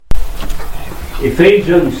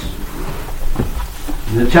Ephesians,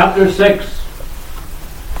 in the chapter 6,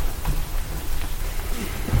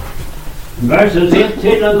 verses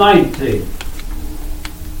 18 and 19.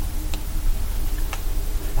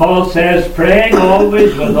 Paul says, praying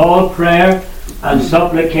always with all prayer and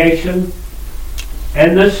supplication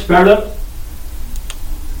in the Spirit,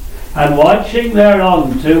 and watching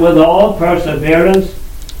thereunto with all perseverance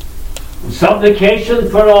and supplication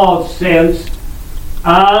for all saints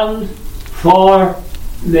and for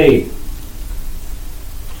me,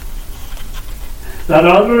 that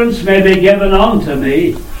utterance may be given unto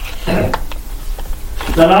me,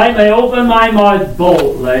 that I may open my mouth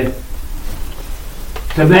boldly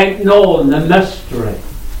to make known the mystery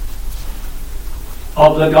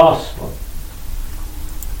of the gospel.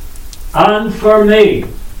 And for me,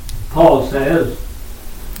 Paul says,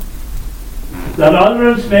 that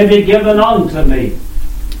utterance may be given unto me,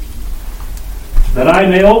 that I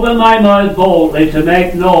may open my mouth boldly to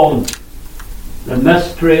make known the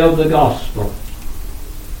mystery of the gospel.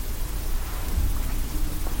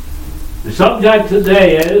 The subject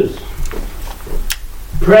today is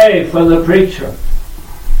pray for the preacher.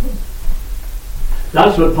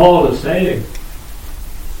 That's what Paul is saying.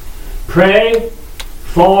 Pray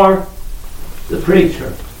for the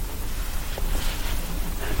preacher.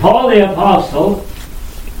 Paul the Apostle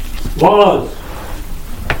was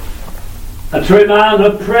a true man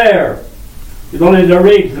of prayer. You've only to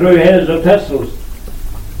read through his epistles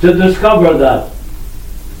to discover that.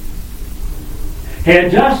 He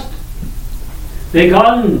had just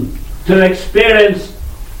begun to experience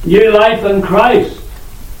new life in Christ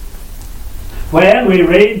when we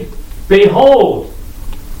read, behold,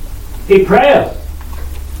 he prayeth.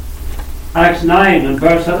 Acts 9 and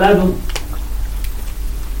verse 11.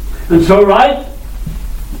 And so right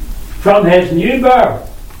from his new birth,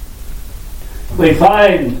 we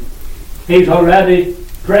find he's already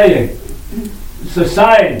praying. It's a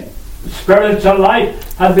sign spiritual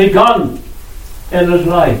life had begun in his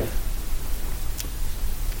life.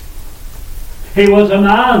 He was a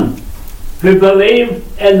man who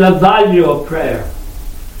believed in the value of prayer.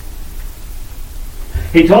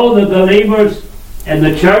 He told the believers in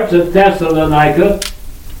the church of Thessalonica,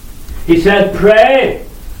 he said, pray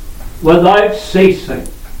without ceasing.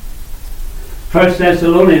 1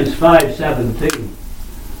 Thessalonians 5:17.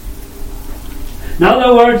 In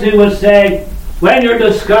other words, he was saying, when you're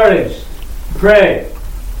discouraged, pray.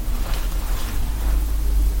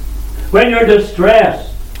 When you're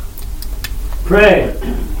distressed, pray.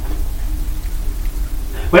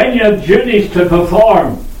 When you have duties to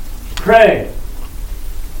perform, pray.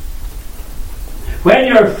 When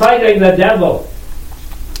you're fighting the devil,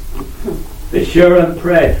 be sure and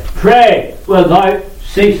pray. Pray without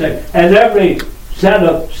ceasing. In every set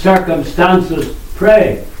of circumstances,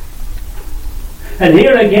 pray. And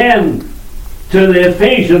here again, to the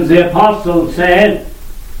Ephesians, the apostle said,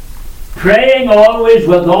 praying always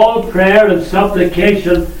with all prayer and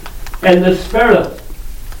supplication in the Spirit.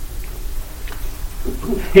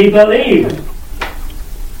 He believed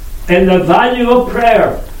in the value of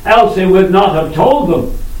prayer, else he would not have told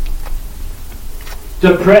them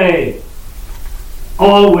to pray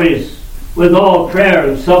always with all prayer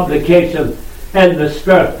and supplication in the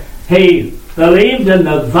Spirit. He believed in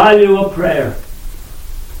the value of prayer.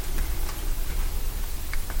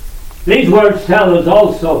 These words tell us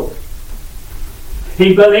also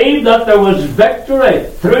he believed that there was victory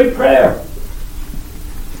through prayer.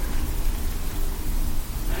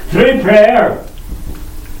 Through prayer,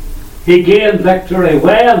 he gained victory.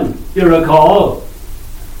 When, you recall,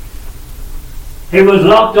 he was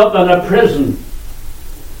locked up in a prison,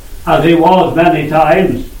 as he was many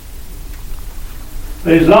times.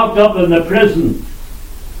 He's locked up in the prison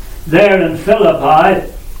there in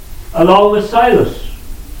Philippi, along with Silas.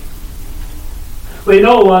 We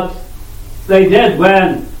know what they did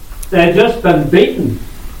when they had just been beaten.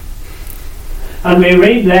 And we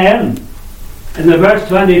read then in the verse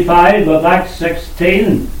 25 of Acts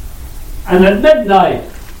 16, and at midnight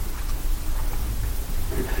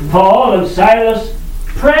Paul and Silas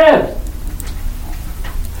prayed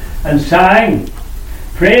and sang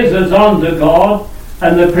praises unto God,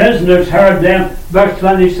 and the prisoners heard them. Verse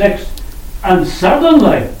 26, and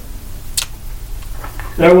suddenly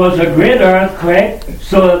there was a great earthquake,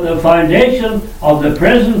 so that the foundation of the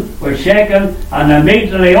prison was shaken, and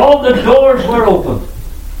immediately all the doors were opened,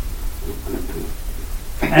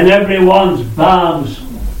 and everyone's bands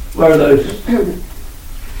were loosed.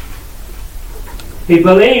 He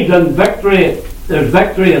believed in victory. There's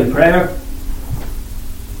victory in prayer.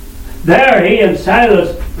 There he and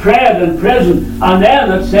Silas prayed in prison, and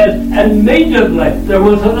then it says immediately there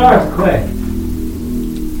was an earthquake.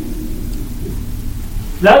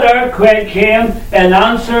 That earthquake came in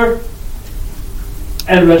answer,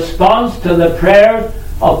 in response to the prayers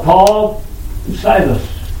of Paul and Silas.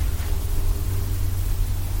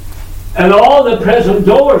 And all the prison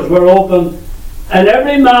doors were open, and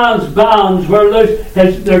every man's bonds were loose.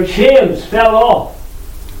 Their chains fell off.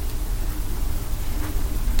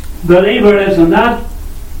 Believer, isn't that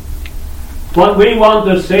what we want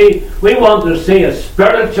to see? We want to see a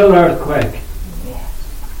spiritual earthquake.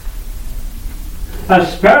 A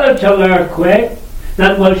spiritual earthquake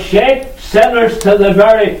that will shake sinners to their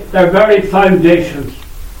very foundations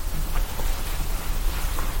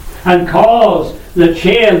and cause the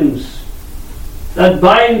chains that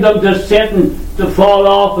bind them to Satan to fall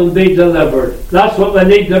off and be delivered. That's what we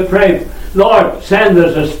need to pray. Lord, send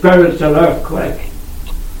us a spiritual earthquake.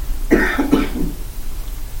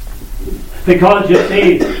 Because you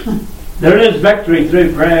see, there is victory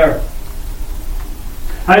through prayer.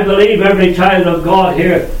 I believe every child of God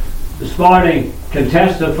here this morning can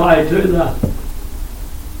testify to that.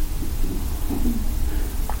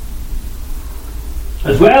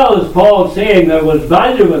 As well as Paul saying there was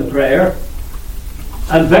value in prayer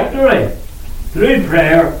and victory through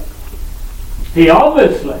prayer, he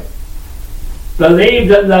obviously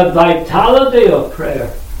believed in the vitality of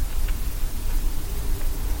prayer.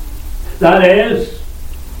 That is,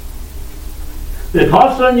 the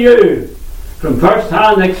apostle knew from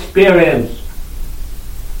first-hand experience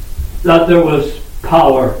that there was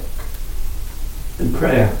power in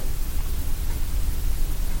prayer.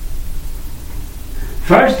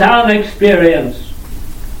 First-hand experience,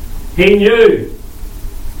 he knew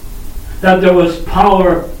that there was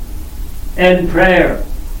power in prayer.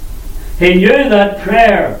 He knew that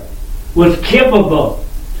prayer was capable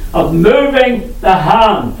of moving the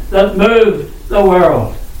hand that moved the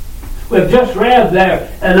world. We've just read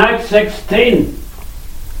there in Acts 16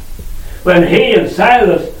 when he and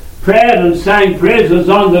Silas prayed and sang praises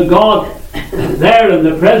unto God there in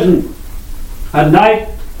the prison. At night,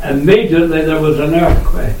 immediately there was an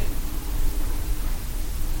earthquake.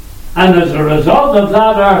 And as a result of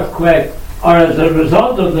that earthquake, or as a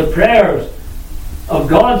result of the prayers of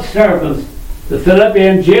God's servants, the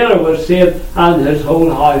Philippian jailer was saved and his whole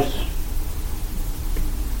house.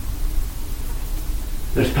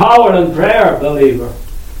 There's power in prayer, believer.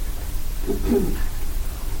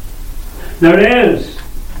 There is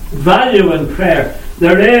value in prayer.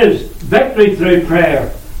 There is victory through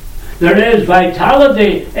prayer. There is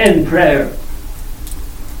vitality in prayer.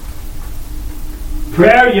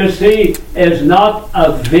 Prayer, you see, is not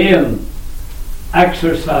a vain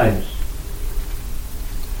exercise.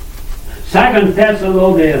 2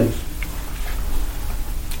 Thessalonians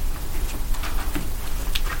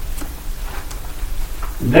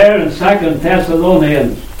there in 2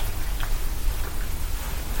 Thessalonians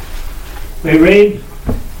we read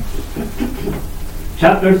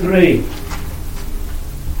chapter 3. 2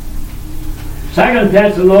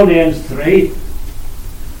 Thessalonians 3.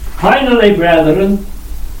 Finally, brethren,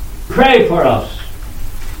 pray for us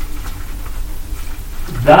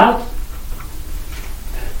that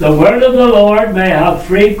the word of the Lord may have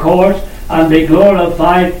free course and be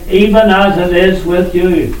glorified, even as it is with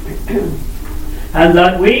you, and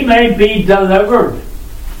that we may be delivered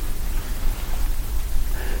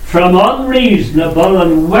from unreasonable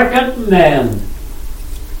and wicked men.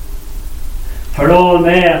 For all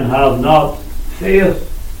men have not faith.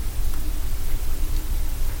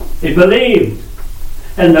 He believed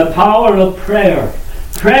in the power of prayer.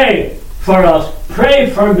 Pray for us, pray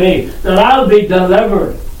for me, that I'll be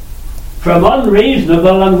delivered from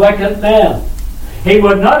unreasonable and wicked men. He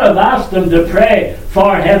would not have asked them to pray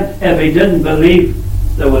for him if he didn't believe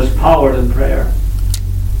there was power in prayer.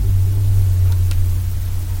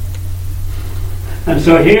 And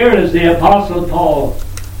so here is the Apostle Paul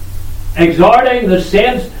exhorting the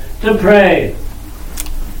saints to pray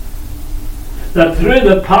that through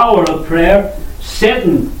the power of prayer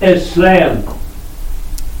Satan is slain,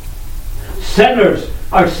 sinners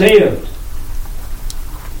are saved,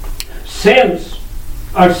 saints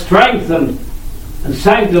are strengthened and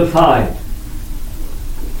sanctified.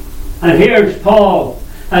 And here's Paul,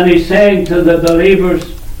 and he's saying to the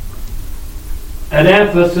believers at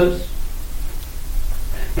Ephesus,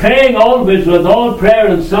 praying always with all prayer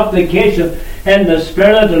and supplication in the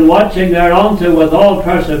Spirit, and watching thereunto with all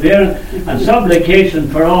perseverance and supplication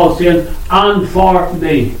for all saints and for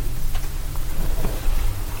me.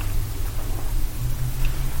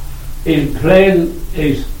 He's praying,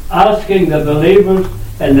 he's asking the believers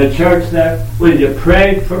in the church there, will you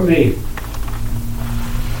pray for me?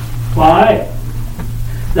 Why?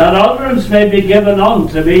 That utterance may be given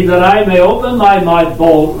unto me, that I may open my mouth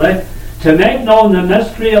boldly to make known the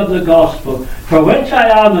mystery of the gospel, for which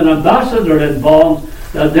I am an ambassador in bonds,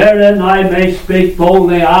 that therein I may speak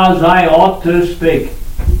boldly as I ought to speak.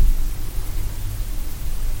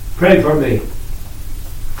 Pray for me.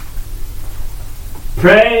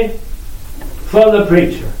 Pray for the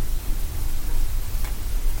preacher.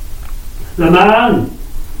 The man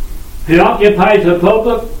who occupies a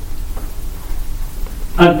pulpit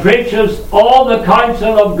and preaches all the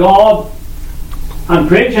counsel of God and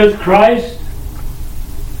preaches Christ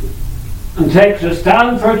and takes a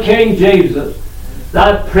stand for King Jesus,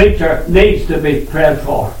 that preacher needs to be prayed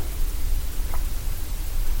for.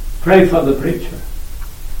 Pray for the preacher.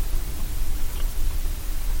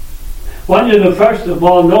 I want you to first of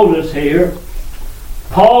all notice here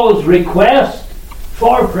Paul's request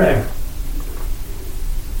for prayer.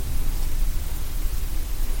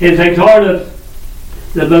 He's exhorted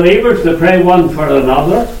the believers to pray one for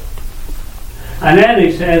another, and then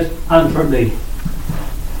he says, and for me.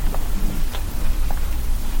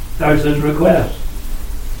 There's his request.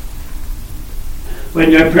 When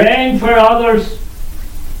you're praying for others,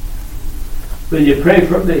 will you pray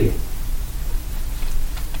for me?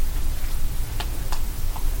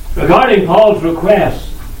 Regarding Paul's request,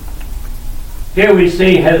 here we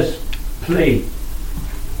see his plea.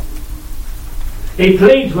 He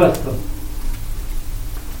pleads with them.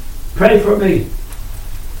 Pray for me.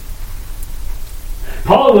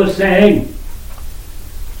 Paul was saying,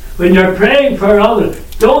 when you're praying for others,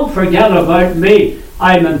 don't forget about me.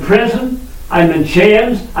 I'm in prison, I'm in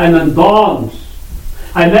chains, I'm in bonds.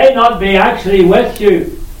 I may not be actually with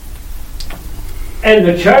you in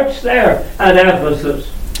the church there at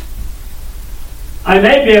Ephesus. I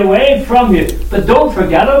may be away from you, but don't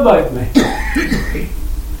forget about me.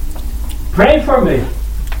 Pray for me.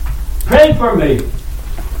 Pray for me.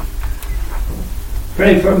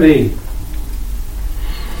 Pray for me.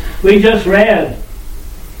 We just read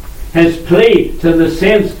his plea to the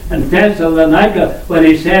saints in Thessalonica when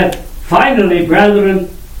he said, finally, brethren,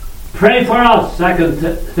 pray for us. 2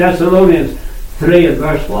 Thessalonians 3 and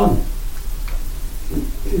verse 1.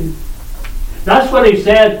 That's what he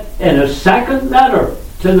said in his second letter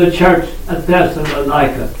to the church at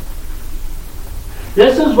Thessalonica.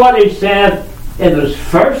 This is what he said in his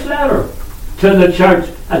first letter to the church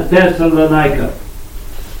at Thessalonica.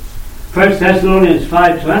 1 Thessalonians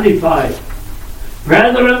 5:25.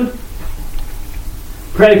 Brethren,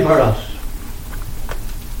 pray for us.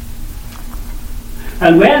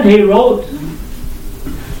 And when he wrote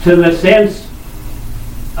to the saints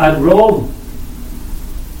at Rome,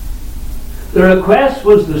 the request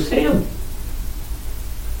was the same.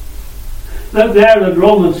 Look there at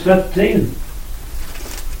Romans 15.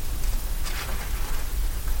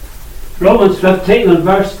 Romans 15 and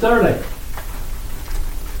verse 30.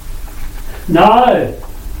 Now,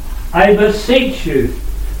 I beseech you,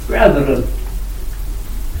 brethren,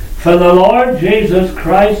 for the Lord Jesus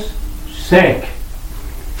Christ's sake.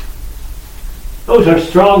 Those are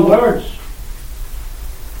strong words.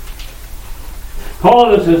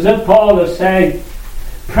 Paul is as if Paul is saying,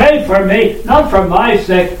 pray for me, not for my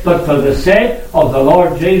sake, but for the sake of the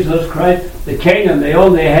Lord Jesus Christ, the King and the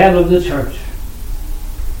only head of the church.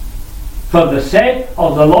 For the sake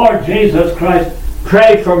of the Lord Jesus Christ,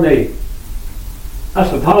 pray for me.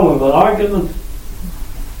 That's a powerful argument.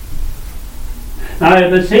 Now I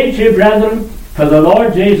beseech you, brethren, for the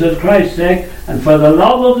Lord Jesus Christ's sake, and for the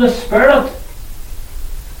love of the Spirit,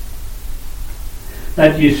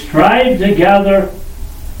 that you strive together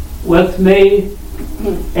with me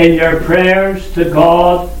in your prayers to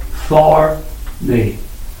God for me.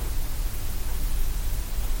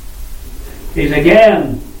 He's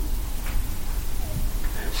again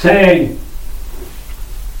saying,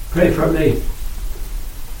 pray for me.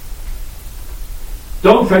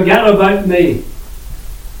 Don't forget about me.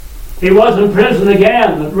 He was in prison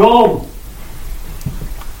again at Rome.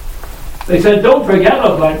 They said, don't forget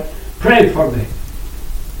about it. Pray for me.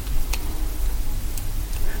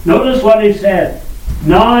 Notice what he said.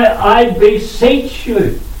 Now I beseech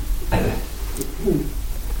you.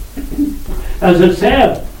 As it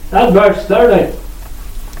said, that verse 30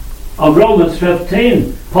 of Romans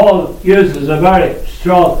 15, Paul uses a very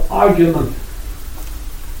strong argument.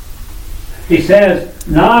 He says,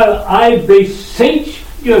 now I beseech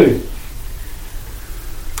you.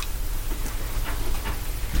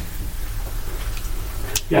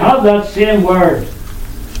 You have that same word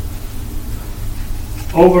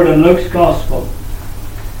over in Luke's Gospel,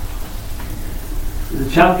 in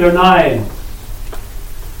chapter 9,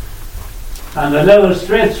 and it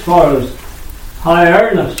illustrates for us how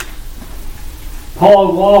earnest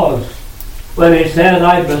Paul was when he said,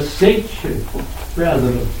 I beseech you,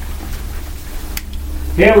 brethren.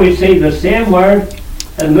 Here we see the same word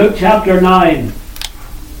in Luke chapter 9,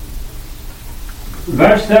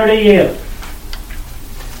 verse 38.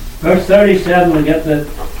 Verse 37, we'll get the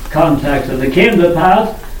context. And it came to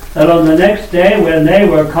pass that on the next day, when they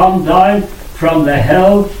were come down from the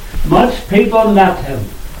hill, much people met him.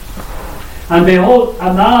 And behold,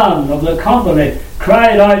 a man of the company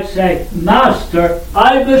cried out, saying, Master,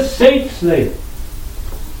 I beseech thee,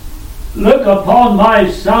 look upon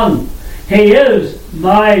my son. He is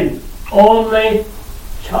mine only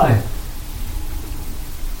child.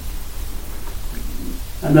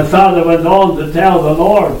 And the father went on to tell the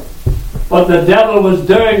Lord what the devil was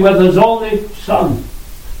doing with his only son.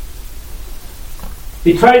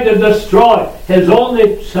 He tried to destroy his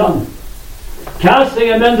only son, casting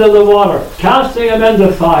him into the water, casting him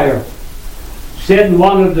into fire. Satan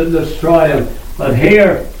wanted to destroy him. But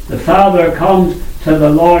here the father comes to the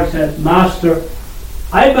Lord and says, Master,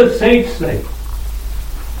 I beseech thee.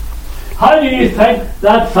 How do you think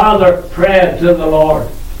that father prayed to the Lord?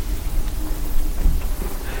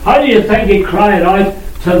 How do you think he cried out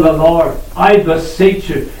to the Lord, I beseech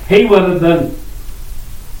you? He would have been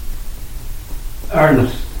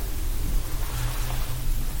earnest.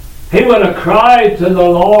 He would have cried to the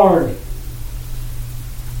Lord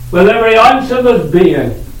with every ounce of his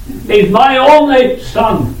being. He's my only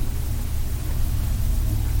son.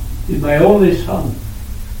 He's my only son.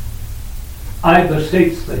 I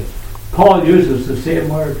beseech thee. Paul uses the same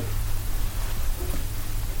word.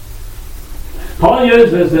 Paul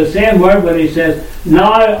uses the same word when he says,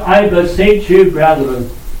 now I beseech you, brethren.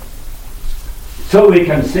 So we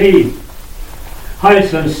can see how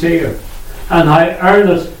sincere and how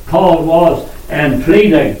earnest Paul was in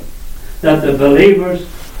pleading that the believers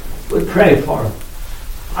would pray for him.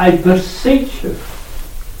 I beseech you.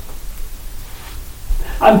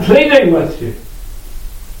 I'm pleading with you.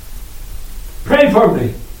 Pray for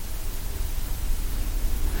me.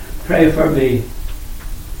 Pray for me.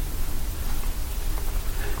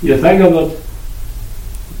 You think of it,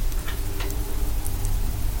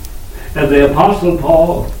 if the Apostle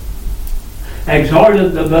Paul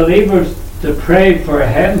exhorted the believers to pray for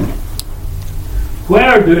him,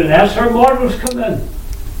 where do lesser mortals come in?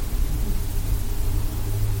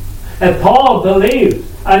 If Paul believed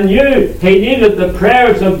and knew he needed the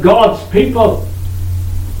prayers of God's people,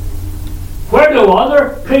 where do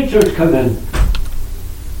other preachers come in?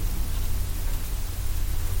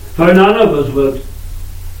 For none of us would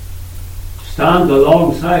stand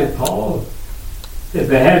alongside Paul if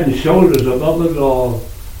the head and shoulders above it all,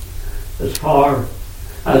 as far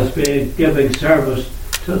as being giving service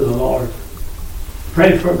to the Lord.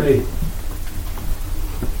 Pray for me.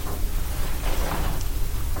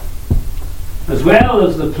 As well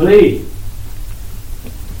as the plea,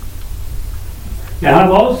 you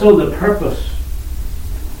have also the purpose.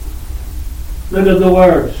 Look at the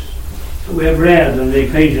words that we have read in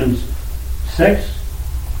Ephesians 6.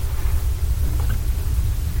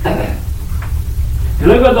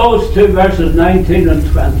 Look at those two verses 19 and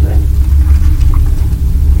 20.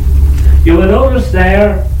 You will notice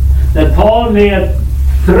there that Paul made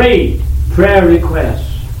 3 prayer requests.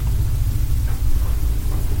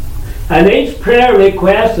 And each prayer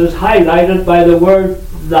request is highlighted by the word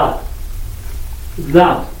that.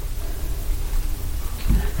 That.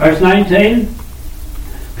 Verse 19.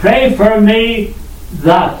 Pray for me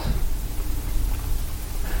that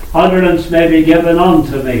utterance may be given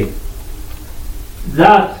unto me,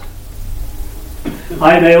 that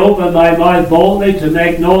I may open my mouth boldly to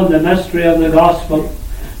make known the mystery of the gospel,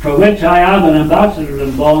 for which I am an ambassador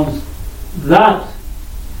in bonds, that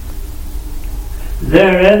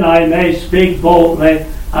therein I may speak boldly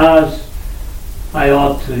as I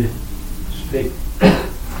ought to speak.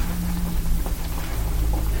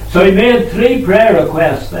 So he made 3 prayer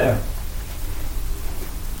requests there.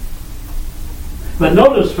 But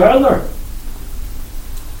notice further,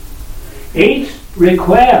 each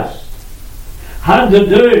request had to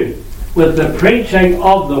do with the preaching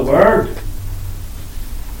of the word.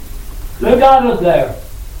 Look at it there.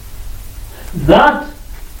 That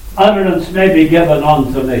utterance may be given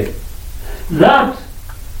unto me, that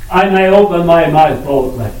I may open my mouth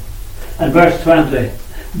boldly. And verse 20,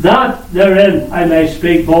 that therein I may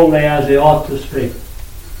speak boldly as I ought to speak.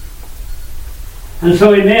 And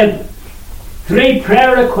so he made 3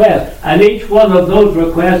 prayer requests, and each one of those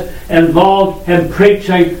requests involved him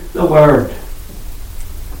preaching the word.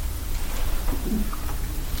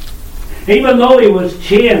 Even though he was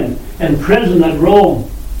chained in prison at Rome,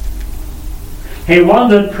 he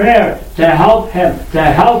wanted prayer to help him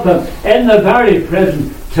in the very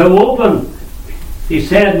prison to open, he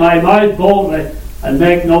said, my mouth boldly and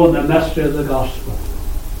make known the mystery of the gospel.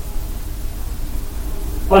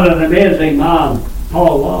 What an amazing man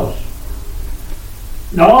Paul was.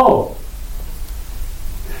 No,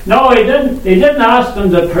 he didn't ask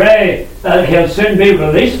them to pray that he'll soon be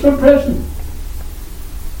released from prison.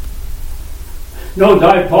 No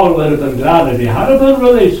doubt Paul would have been glad if he had been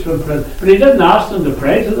released from prison, but he didn't ask them to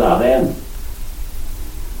pray to that end.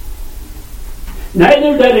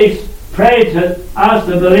 Neither did he pray to ask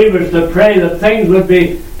the believers to pray that things would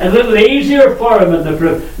be a little easier for him in the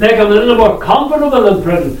prison, make him a little more comfortable in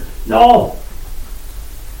prison. No,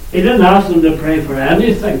 he didn't ask them to pray for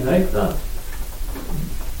anything like that.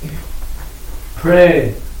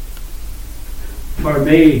 Pray for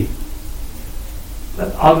me,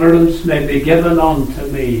 that utterance may be given unto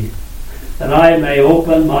me, that I may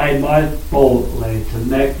open my mouth boldly to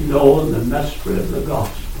make known the mystery of the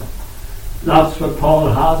gospel. That's what Paul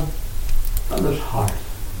had on his heart.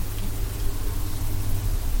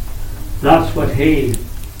 That's what he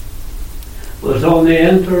was only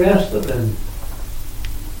interested in.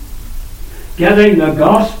 Getting the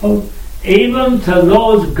gospel even to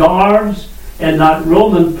those guards in that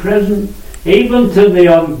Roman prison, even to the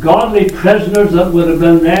ungodly prisoners that would have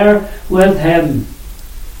been there with him.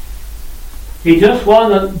 He just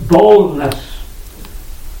wanted boldness.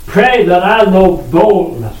 Pray that I know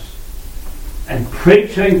boldness in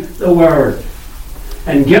preaching the word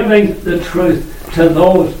and giving the truth to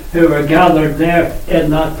those who were gathered there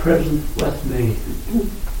in that prison with me.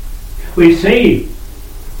 We see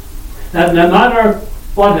that no matter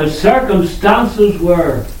what his circumstances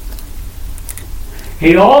were,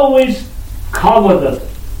 he always coveted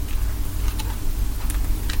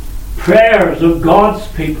prayers of God's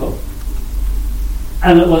people,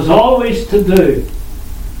 and it was always to do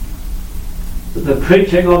with the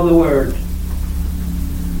preaching of the word.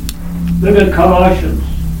 Look at Colossians.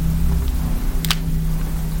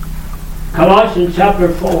 Colossians chapter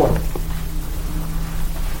 4.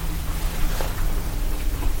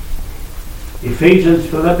 Ephesians,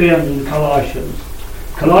 Philippians, and Colossians.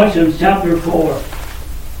 Colossians chapter 4.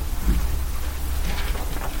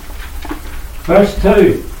 Verse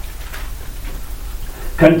 2.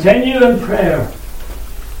 Continue in prayer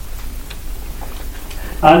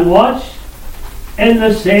and watch in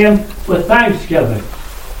the same with thanksgiving.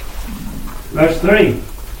 Verse 3.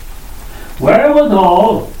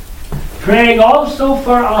 Wherewithal, praying also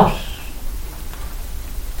for us,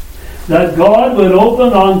 that God would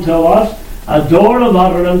open unto us a door of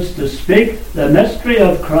utterance to speak the mystery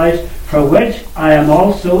of Christ, for which I am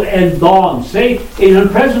also in bonds. See, he's in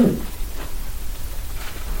prison.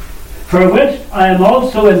 For which I am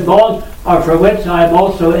also in bonds, or for which I am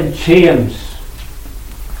also in chains.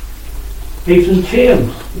 He's in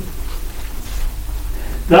chains.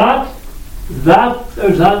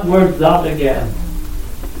 There's that word, that again.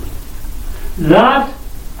 That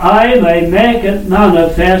I may make it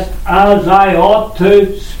manifest as I ought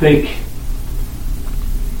to speak.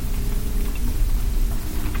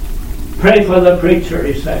 Pray for the preacher,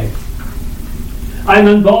 he said. I'm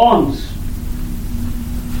in bonds.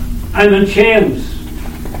 I'm in chains.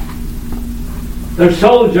 There's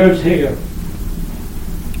soldiers here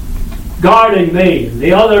guarding me,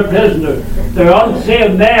 the other prisoners. There are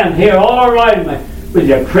unsaved men here all around me. Will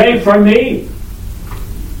you pray for me,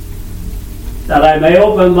 that I may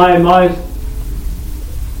open my mouth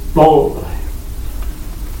boldly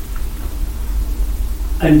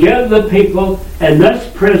and give the people in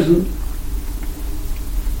this prison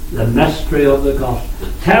the mystery of the gospel.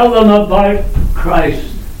 Tell them about Christ.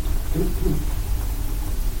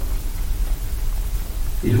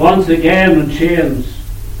 He's once again in chains.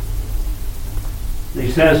 He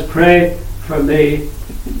says, pray for me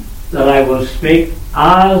that I will speak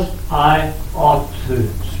as I ought to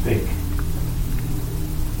speak.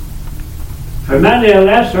 For many a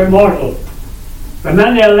lesser mortal, for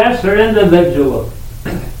many a lesser individual,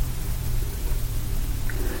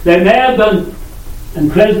 they may have been in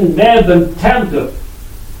prison, may have been tempted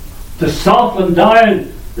to soften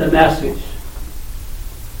down the message.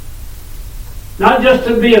 Not just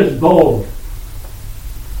to be as bold.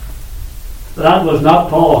 But that was not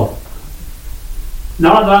Paul.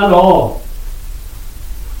 Not at all.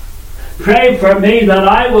 Pray for me that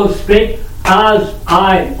I will speak as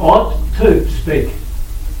I ought to speak.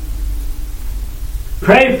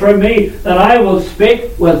 Pray for me that I will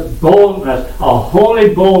speak with boldness, a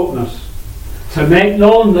holy boldness, to make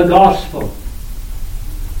known the gospel.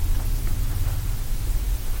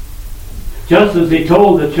 Just as he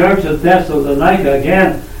told the church at Thessalonica,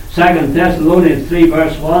 again, 2 Thessalonians 3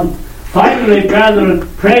 verse 1, finally, brethren,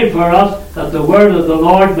 pray for us that the word of the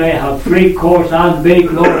Lord may have free course and be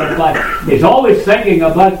glorified. He's always thinking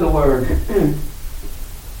about the word.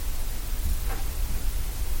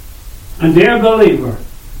 And dear believer,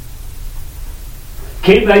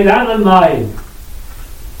 keeping that in mind,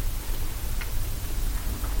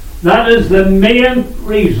 that is the main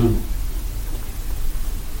reason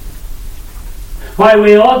why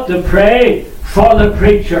we ought to pray for the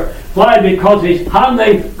preacher. Why? Because he's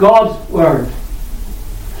handling God's word.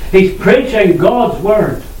 He's preaching God's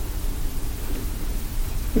word.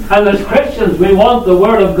 And as Christians, we want the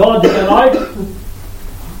word of God to get out.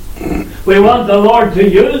 We want the Lord to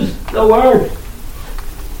use the word.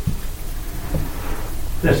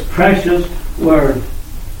 This precious word.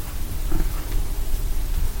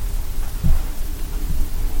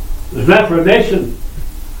 There's Reformation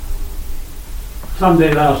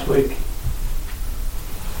Sunday last week.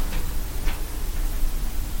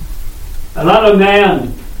 A lot of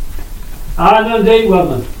men, and indeed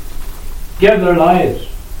women, give their lives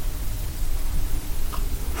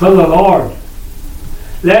for the Lord.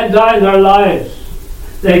 Laid down their lives.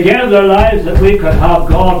 They gave their lives that we could have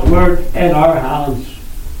God's word in our hands.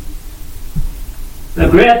 The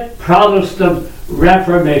great Protestant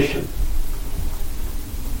Reformation.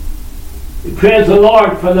 We praise the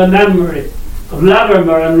Lord for the memory of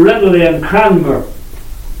Latimer and Ridley and Cranmer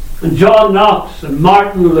and John Knox and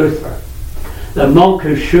Martin Luther, the monk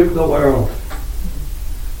who shook the world.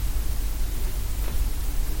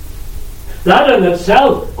 That in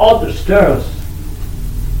itself ought to stir us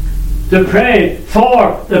to pray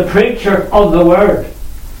for the preacher of the word.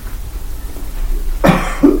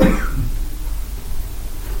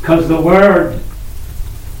 Because the word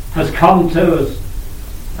has come to us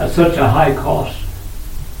at such a high cost.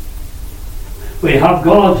 We have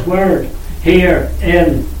God's word here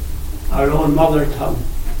in our own mother tongue.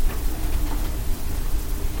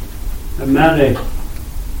 And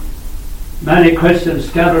many Christians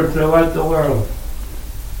scattered throughout the world,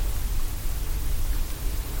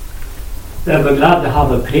 they'll be glad to have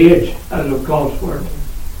a page out of God's word.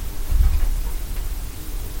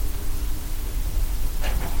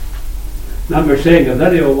 I remember seeing a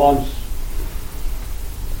video once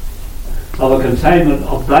of a consignment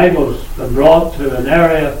of Bibles that brought to an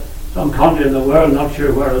area, some country in the world, not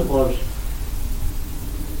sure where it was.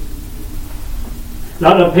 A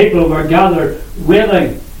lot of people were gathered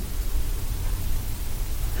waiting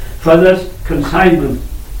for this consignment.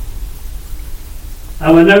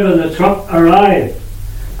 And whenever the truck arrived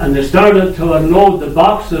and they started to unload the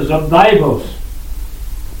boxes of Bibles,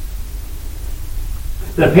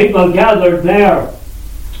 the people gathered there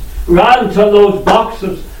ran to those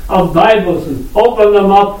boxes of Bibles and opened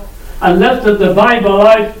them up and lifted the Bible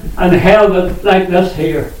out and held it like this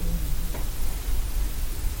here.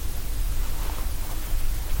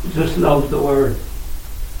 Just love the word.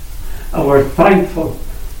 And we're thankful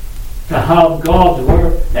to have God's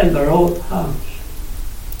word in their own hands.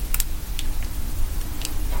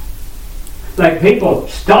 Like people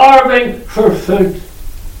starving for food.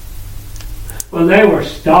 Well, they were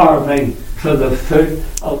starving for the food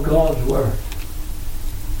of God's word.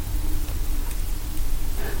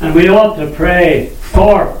 And we ought to pray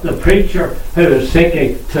for the preacher who is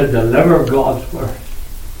seeking to deliver God's word.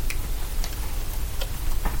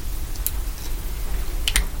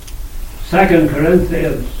 Second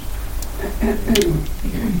Corinthians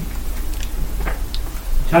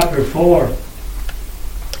chapter 4.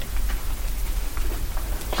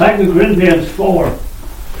 2 Corinthians 4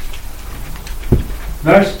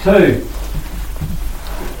 verse 2.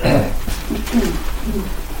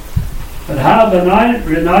 But have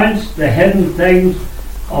renounced the hidden things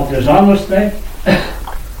of dishonesty,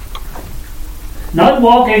 not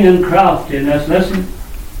walking in craftiness, listen,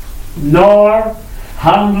 nor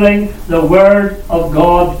handling the word of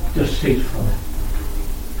God deceitfully,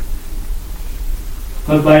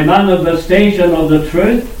 but by manifestation of the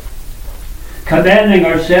truth, commending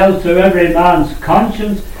ourselves to every man's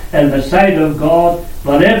conscience in the sight of God.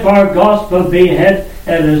 But if our gospel be hid,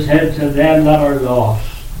 it is hid to them that are lost.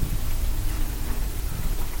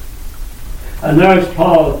 And there's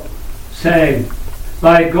Paul saying,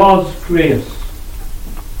 by God's grace,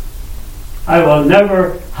 I will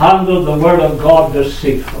never handle the word of God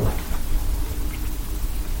deceitfully.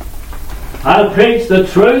 I'll preach the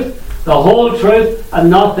truth, the whole truth, and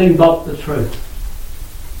nothing but the truth.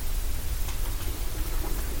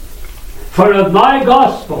 For if my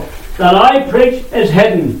gospel that I preach is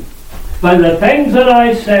hidden by the things that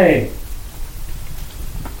I say,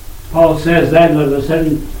 Paul says, then it is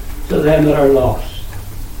hidden to them that are lost.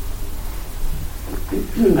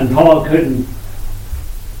 And Paul couldn't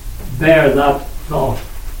bear that thought.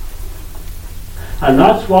 And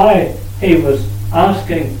that's why he was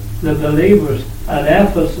asking the believers at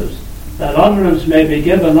Ephesus that utterance may be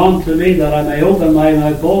given unto me, that I may open my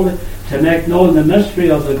mouth boldly to make known the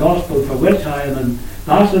mystery of the gospel for which I am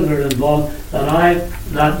ambassador involved,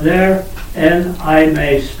 that therein I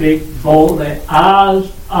may speak boldly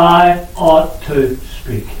as I ought to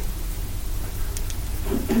speak.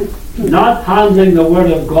 Not handling the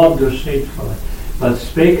word of God deceitfully, but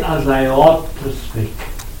speak as I ought to speak.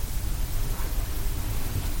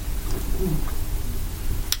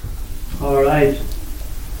 All right.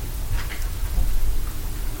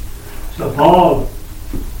 So Paul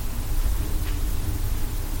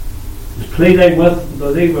is pleading with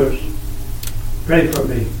believers, pray for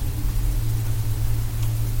me,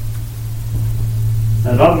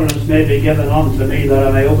 that utterance may be given unto me, that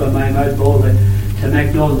I may open my mouth boldly to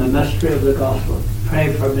make known the mystery of the gospel.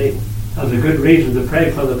 Pray for me. That's a good reason to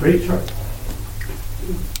pray for the preacher.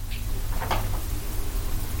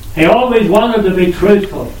 He always wanted to be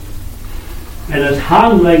truthful in his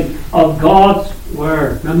handling of God's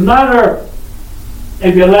word. No matter,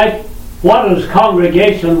 if you like, what his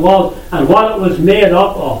congregation was and what it was made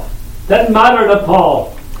up of. Didn't matter to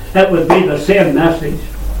Paul. It would be the same message.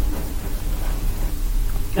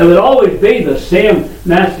 It would always be the same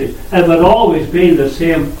message. It would always be the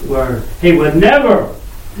same word. He would never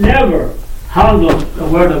handle the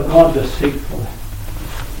word of God deceitfully.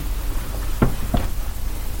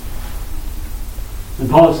 And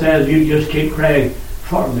Paul says, you just keep praying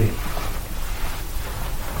for me.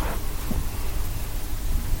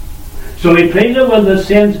 So he pleaded with the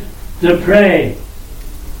saints to pray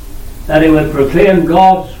that he would proclaim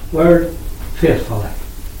God's word faithfully.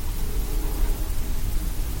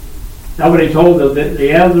 That's what he told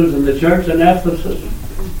the elders in the church in Ephesus.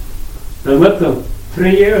 Been with them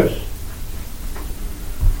 3 years.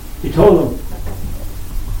 He told them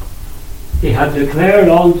he had declared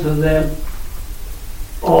unto them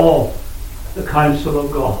all the counsel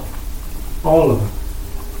of God. All of it.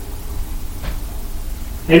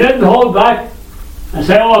 He didn't hold back and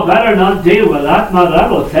say, oh, I better not deal with that, matter.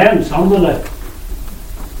 That'll offend somebody.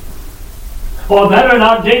 Oh, I better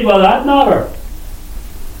not deal with that matter.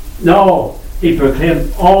 No, he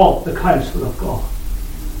proclaimed all the counsel of God.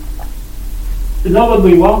 Isn't that what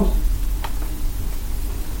we want?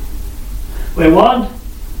 We want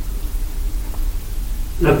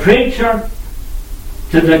the preacher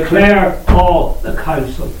to declare all the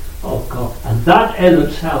counsel of God. And that in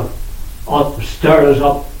itself ought to stir us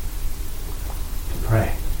up to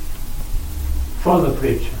pray for the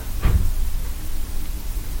preacher.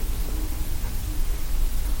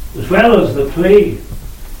 As well as the plea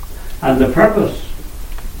and the purpose.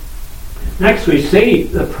 Next we see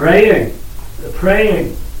the praying. The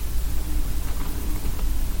praying.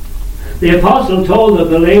 The apostle told the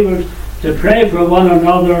believers to pray for one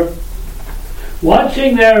another,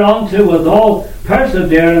 watching thereunto with all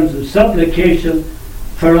perseverance and supplication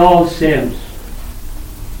for all saints.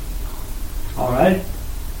 Alright?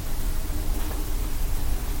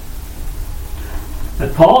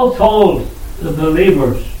 And Paul told the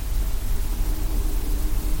believers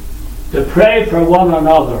to pray for one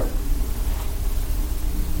another.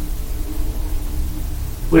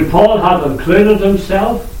 Would Paul have included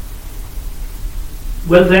himself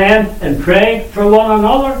with them in praying for one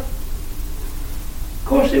another? Of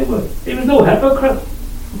course he would. He was no hypocrite.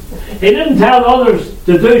 He didn't tell others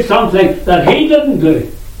to do something that he didn't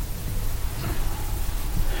do.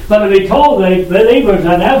 But if he told the believers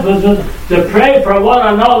in Ephesus to pray for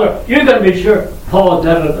one another, you can be sure Paul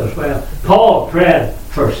did it as well. Paul prayed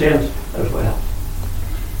for saints as well.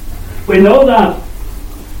 We know that.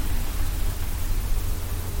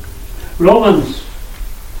 Romans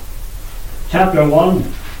chapter 1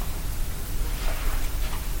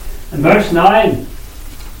 and verse 9.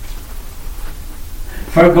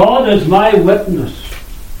 For God is my witness,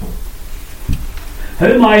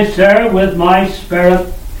 whom I serve with my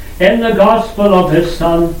spirit in the gospel of his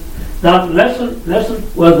Son, that, listen,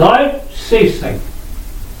 without ceasing,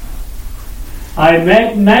 I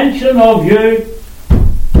make mention of you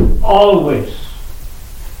always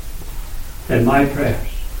in my prayers.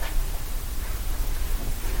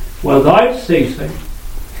 Without ceasing,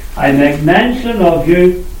 I make mention of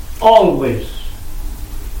you always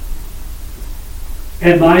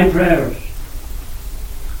in my prayers.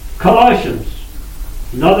 Colossians,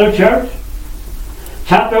 another church,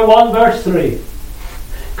 chapter 1 verse 3.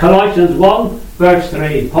 Colossians 1 verse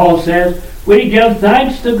 3. Paul says, we give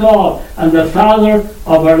thanks to God and the Father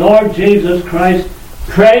of our Lord Jesus Christ,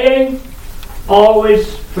 praying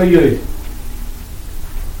always for you.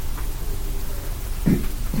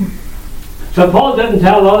 So Paul didn't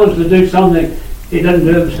tell others to do something he didn't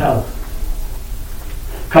do himself.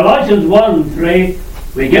 Colossians 1 3,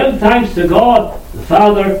 we give thanks to God, the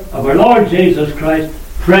Father of our Lord Jesus Christ,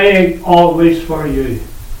 praying always for you.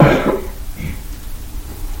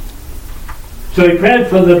 So he prayed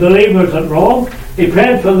for the believers at Rome, he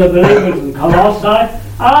prayed for the believers in Colossae,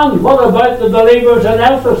 and what about the believers in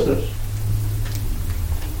Ephesus?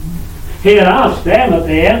 He had asked them at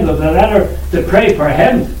the end of the letter to pray for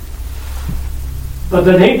him. But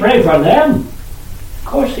did he pray for them? Of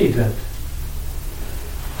course he did.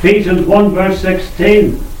 Ephesians 1 verse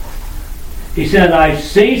 16. He said, I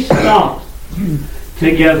cease not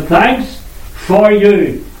to give thanks for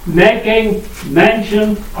you, making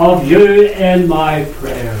mention of you in my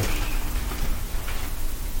prayers.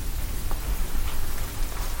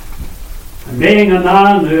 And being a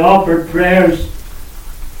man who offered prayers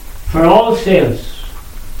for all saints,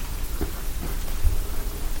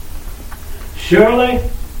 surely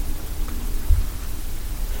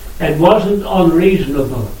it wasn't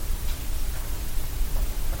unreasonable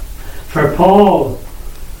for Paul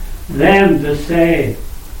then to say,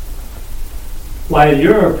 while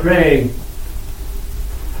you're praying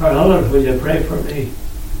for others, will you pray for me?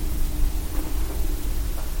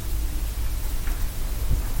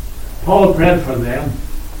 Paul prayed for them.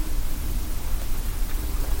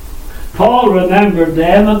 Paul remembered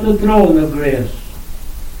them at the throne of grace.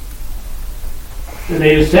 And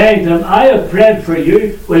he was saying to them, I have prayed for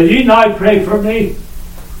you. Will you now pray for me?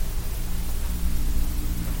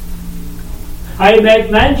 I make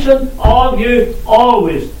mention of you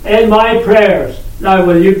always in my prayers. Now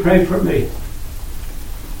will you pray for me?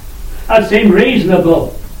 That seemed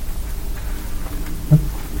reasonable.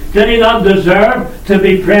 Did he not deserve to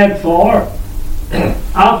be prayed for?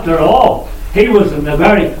 After all, he was in the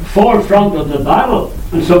very forefront of the battle.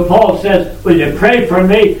 And so Paul says, will you pray for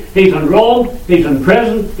me? He's in Rome, he's in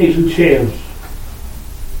prison, he's in chains.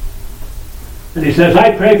 And he says,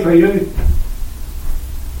 I pray for you.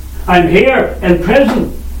 I'm here in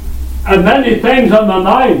prison, and many things on my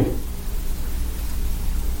mind,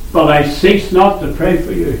 but I cease not to pray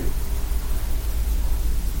for you.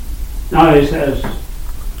 Now he says,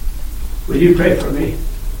 will you pray for me?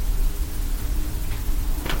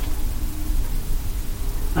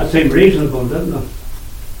 That seemed reasonable, didn't it?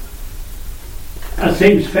 That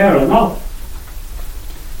seems fair enough.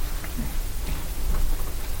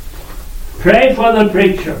 Pray for the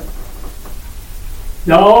preacher.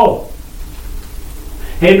 No.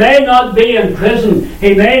 He may not be in prison.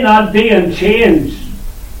 He may not be in chains.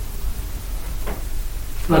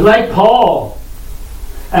 But like Paul,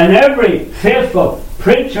 and every faithful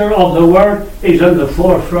preacher of the word is in the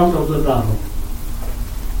forefront of the battle.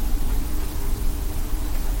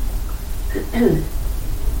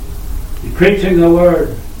 He's preaching the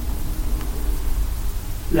word.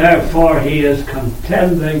 Therefore he is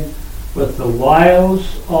contending with the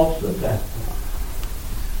wiles of the devil.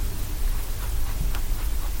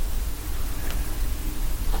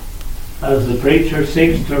 As the preacher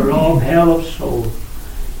seeks to rob hell of souls,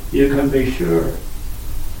 you can be sure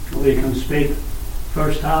we can speak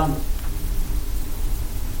firsthand.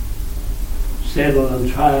 Satan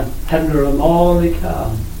and try and hinder him all he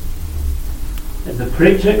can in the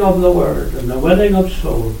preaching of the word and the winning of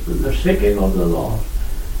souls and the seeking of the lost,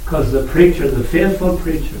 because the preacher, the faithful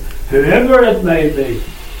preacher, whoever it may be,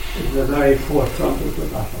 is the very forefront of the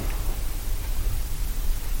battle.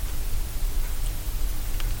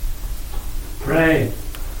 Pray.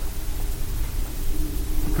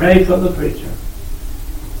 Pray for the preacher.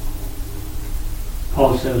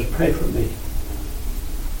 Paul says, pray for me.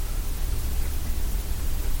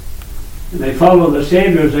 You may follow the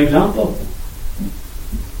Saviour's example.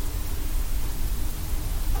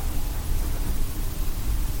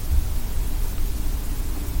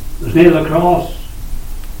 There's near the cross.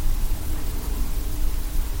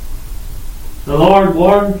 The Lord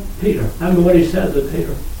warned Peter. Remember what he said to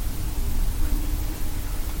Peter.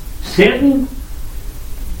 Satan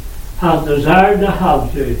hath desired to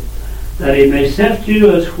have you, that he may sift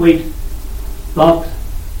you as wheat, but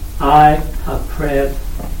I have prayed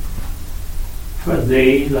for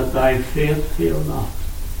thee, that thy faith fail not.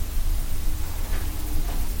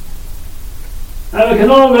 Now we can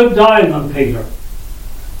all look down on Peter.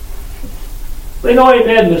 We know he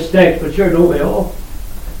made mistakes, but sure don't we all.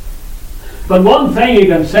 But one thing you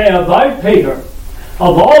can say about Peter,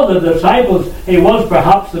 of all the disciples, he was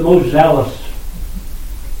perhaps the most zealous.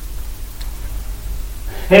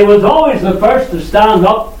 He was always the first to stand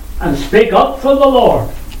up and speak up for the Lord.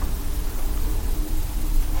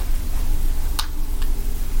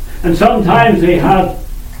 And sometimes he had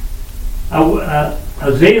a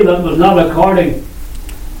zeal that was not according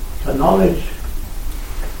to knowledge.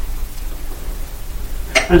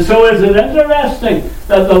 And so is it interesting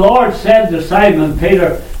that the Lord said to Simon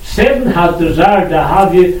Peter, Satan has desired to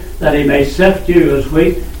have you that he may sift you as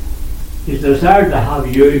wheat. He's desired to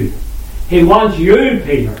have you. He wants you,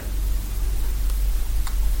 Peter.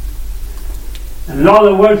 And in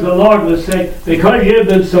other words, the Lord was saying, because you've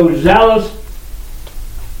been so zealous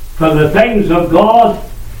for the things of God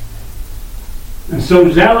and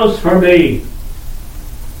so zealous for me,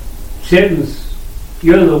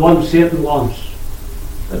 you're the one Satan wants.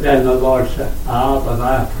 But then the Lord said, but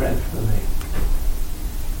I have prayed for thee.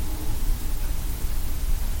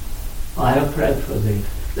 I have prayed for thee.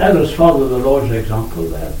 Let us follow the Lord's example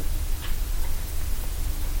then.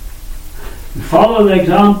 Follow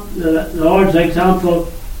the Lord's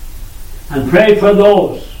example and pray for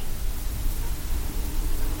those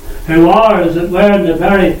who are, as it were, in the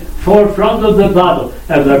very forefront of the battle.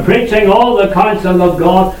 And they're preaching all the counsel of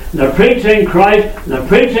God, and they're preaching Christ, and they're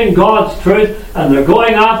preaching God's truth, and they're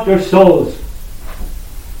going after souls.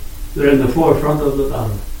 They're in the forefront of the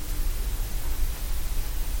battle.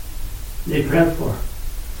 They pray for.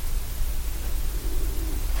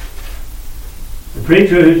 The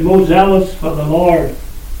preacher who's most zealous for the Lord,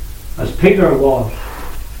 as Peter was,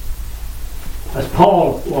 as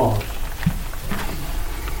Paul was,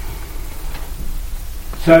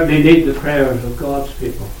 certainly need the prayers of God's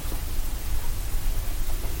people.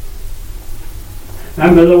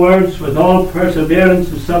 Remember the words, with all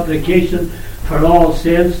perseverance and supplication for all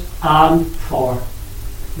saints and for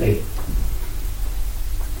thee.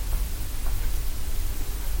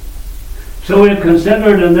 So we've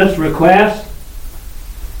considered in this request,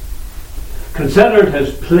 considered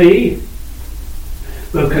his plea,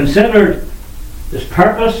 we've considered his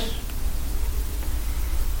purpose,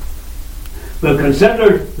 we've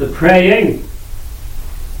considered the praying.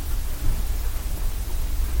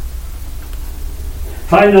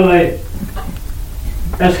 Finally,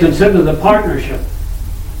 let's consider the partnership.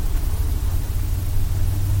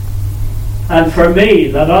 And for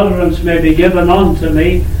me, that utterance may be given unto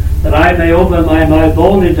me, that I may open my mouth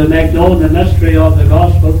boldly to make known the mystery of the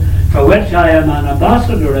gospel, for which I am an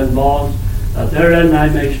ambassador in bonds, that therein I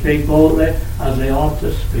may speak boldly as I ought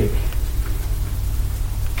to speak.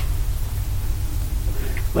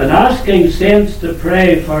 When asking saints to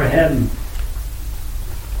pray for him,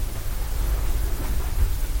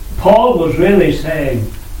 Paul was really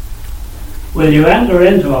saying, will you enter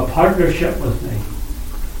into a partnership with me?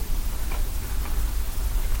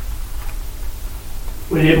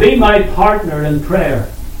 Will you be my partner in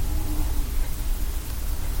prayer?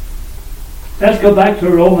 Let's go back to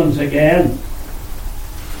Romans again.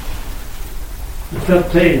 The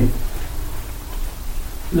 15.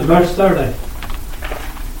 The verse 30.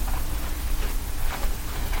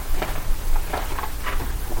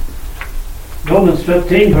 Romans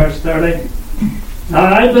 15 verse 30.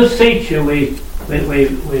 Now I beseech you, we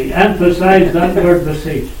emphasize that word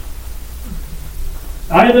beseech.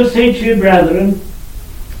 I beseech you, brethren,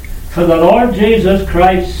 for the Lord Jesus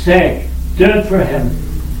Christ's sake, do it for him.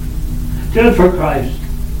 Do it for Christ.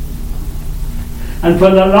 And for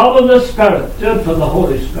the love of the Spirit, do it for the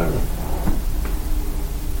Holy Spirit.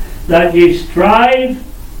 That ye strive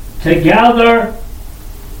together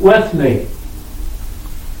with me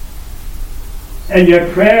in your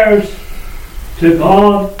prayers to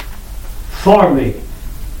God for me.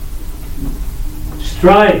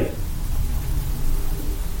 Strive.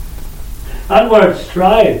 That word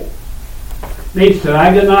strive means to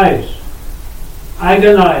agonize.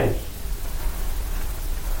 Agonize.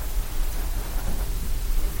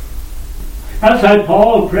 That's how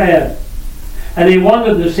Paul prayed. And he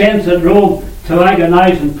wanted the saints at Rome to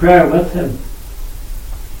agonize in prayer with him.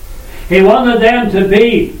 He wanted them to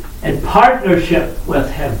be in partnership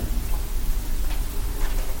with him.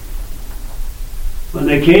 When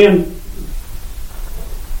they came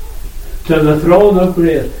to the throne of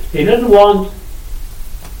grace, he didn't want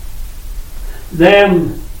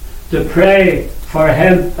them to pray for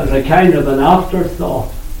him as a kind of an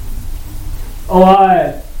afterthought. Oh,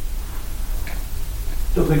 aye.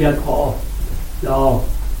 Don't forget Paul. No.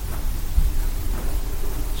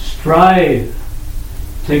 Strive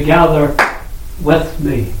together with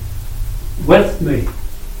me. With me.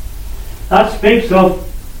 That speaks of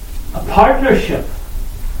a partnership.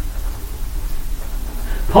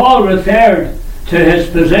 Paul referred to his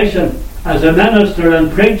position as a minister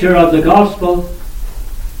and preacher of the gospel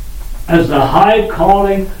as the high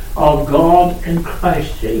calling of God in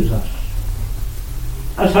Christ Jesus.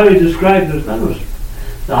 That's how he described his ministry.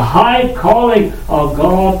 The high calling of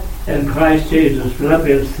God in Christ Jesus.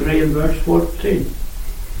 Philippians 3 and verse 14.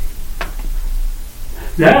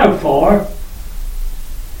 Therefore,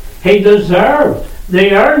 he deserved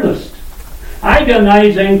the earnest,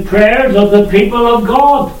 agonizing prayers of the people of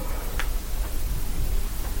God.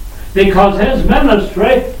 because his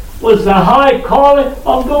ministry was the high calling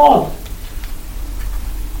of God.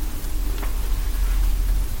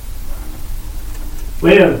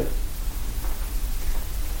 We have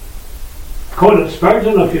quoted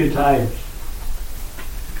Spurgeon a few times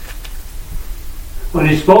when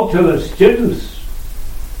he spoke to his students.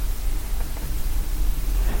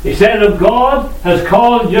 He said, if God has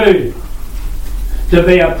called you to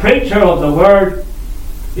be a preacher of the word,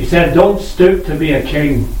 he said, don't stoop to be a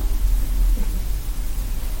king.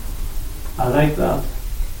 I like that.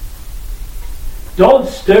 Don't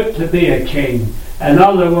stoop to be a king. In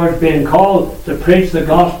other words, being called to preach the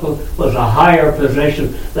gospel was a higher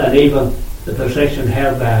position than even the position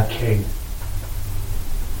held by a king.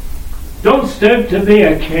 Don't stoop to be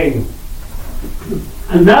a king.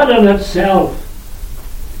 And that in itself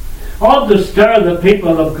ought to stir the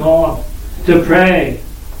people of God to pray.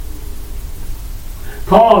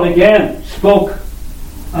 Paul again spoke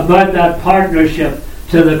about that partnership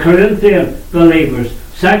to the Corinthian believers.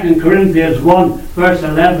 2 Corinthians 1 verse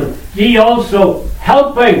 11. Ye also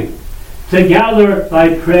helping together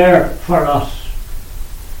by prayer for us.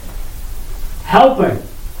 Helping.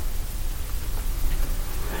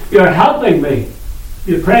 You're helping me.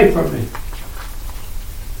 You pray for me.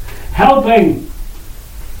 Helping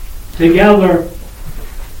together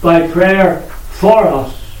by prayer for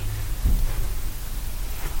us.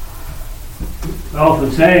 I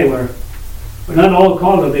often say we're not all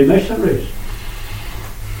called to be missionaries,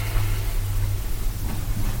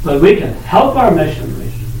 but we can help our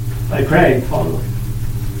missionaries by praying for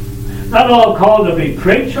them. Not all called to be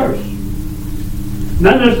preachers,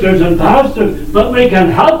 ministers and pastors, but we can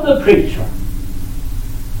help the preacher.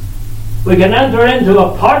 We can enter into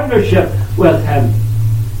a partnership with him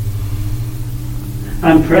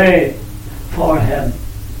and pray for him.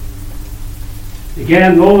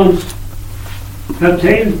 Again, Romans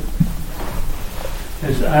 15.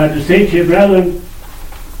 I beseech you, brethren,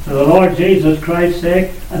 for the Lord Jesus Christ's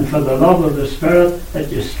sake and for the love of the Spirit, that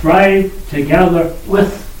you strive together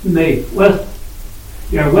with me.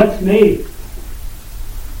 You're with me.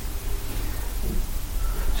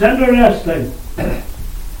 It's interesting.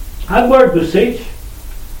 That word beseech,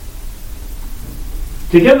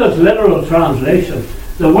 to give its literal translation,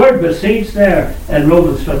 the word beseech there in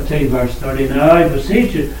Romans 15 verse 30. Now I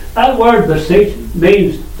beseech you. That word beseech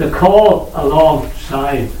means to call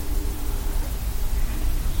alongside.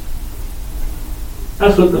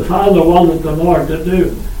 That's what the Father wanted the Lord to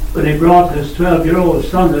do when he brought his 12-year-old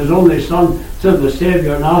son, his only son, to the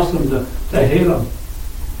Saviour and asked him to heal him.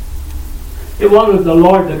 He wanted the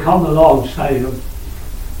Lord to come alongside him.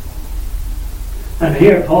 And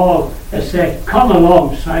here Paul is saying, come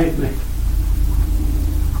alongside me.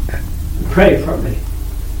 Pray for me.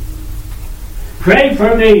 Pray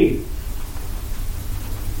for me.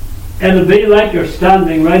 It'll be like you're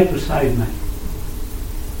standing right beside me.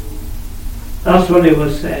 That's what he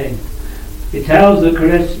was saying. He tells the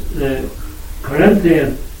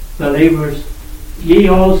Corinthian believers, ye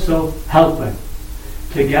also helping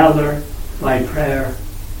together by prayer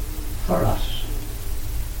for us.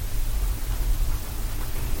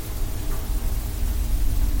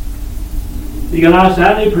 You can ask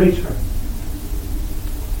any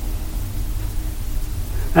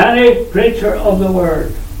preacher of the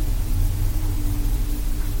word,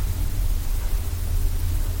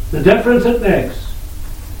 the difference it makes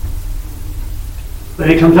when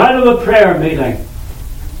he comes out of a prayer meeting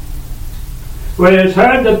where he has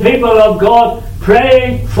heard the people of God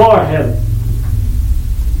praying for him.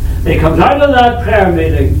 He comes out of that prayer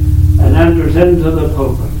meeting and enters into the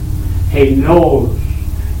pulpit. He knows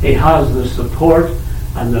he has the support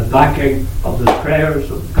and the backing of the prayers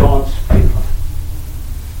of God's people.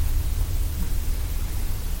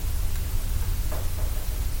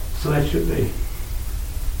 So it should be.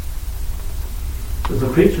 Because the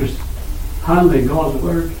preacher's handling God's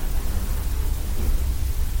word.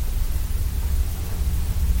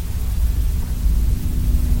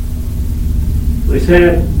 We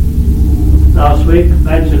said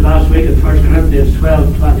mentioned last week in 1 Corinthians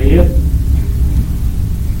 12:28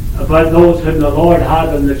 about those whom the Lord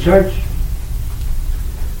had in the church.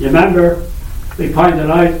 You remember we pointed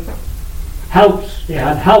out helps. He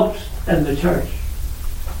had helps in the church.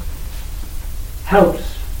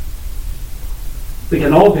 Helps. We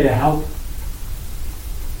can all be a help.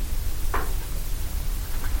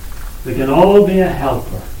 We can all be a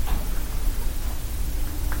helper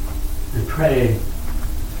and pray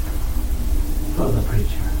for the preacher.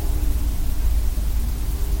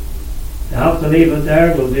 I have to leave it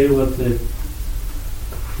there. We'll deal with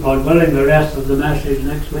Lord willing, the rest of the message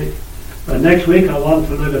next week. But next week I want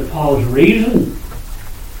to look at Paul's reason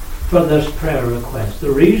for this prayer request, the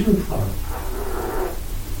reason for it.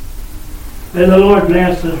 May the Lord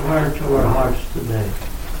bless His word to our hearts today.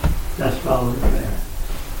 Let's follow in prayer.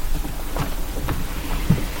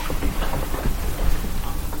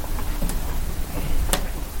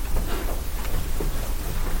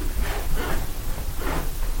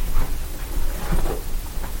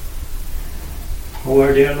 Oh,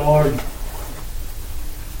 our dear Lord,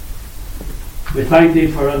 we thank Thee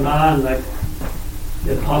for a man like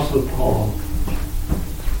the Apostle Paul.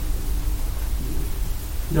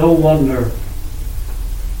 No wonder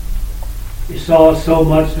he saw so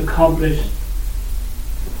much accomplished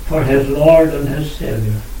for his Lord and his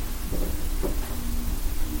Saviour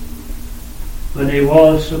when he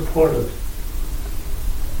was supported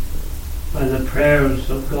by the prayers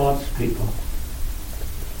of God's people.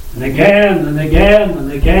 And again and again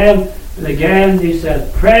and again and again he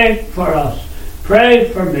said, pray for us, pray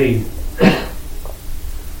for me,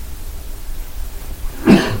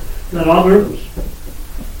 that others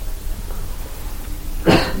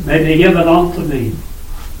may be given unto me,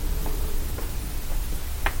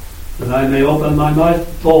 that I may open my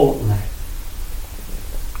mouth boldly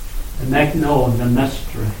and make known the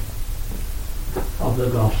mystery of the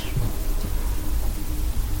gospel.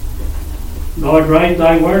 Lord, write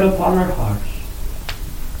Thy word upon our hearts.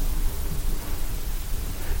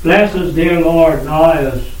 Bless us, dear Lord, now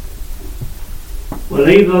as we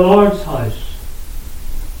leave the Lord's house.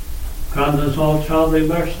 Grant us all travelling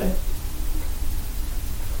mercy.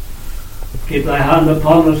 Keep Thy hand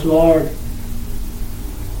upon us, Lord.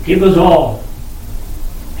 Keep us all,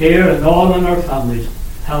 here and all in our families,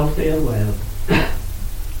 healthy and well.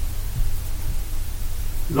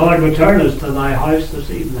 Lord, return us to Thy house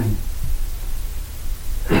this evening,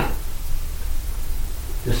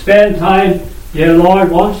 to spend time, dear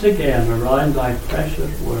Lord, once again around Thy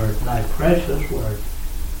precious word, Thy precious word.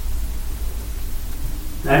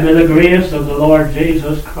 Now may the grace of the Lord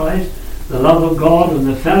Jesus Christ, the love of God, and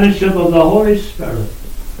the fellowship of the Holy Spirit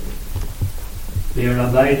be our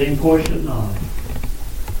abiding portion now,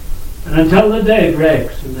 and until the day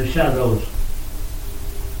breaks and the shadows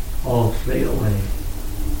all flee away.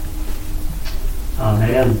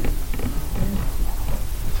 Amen.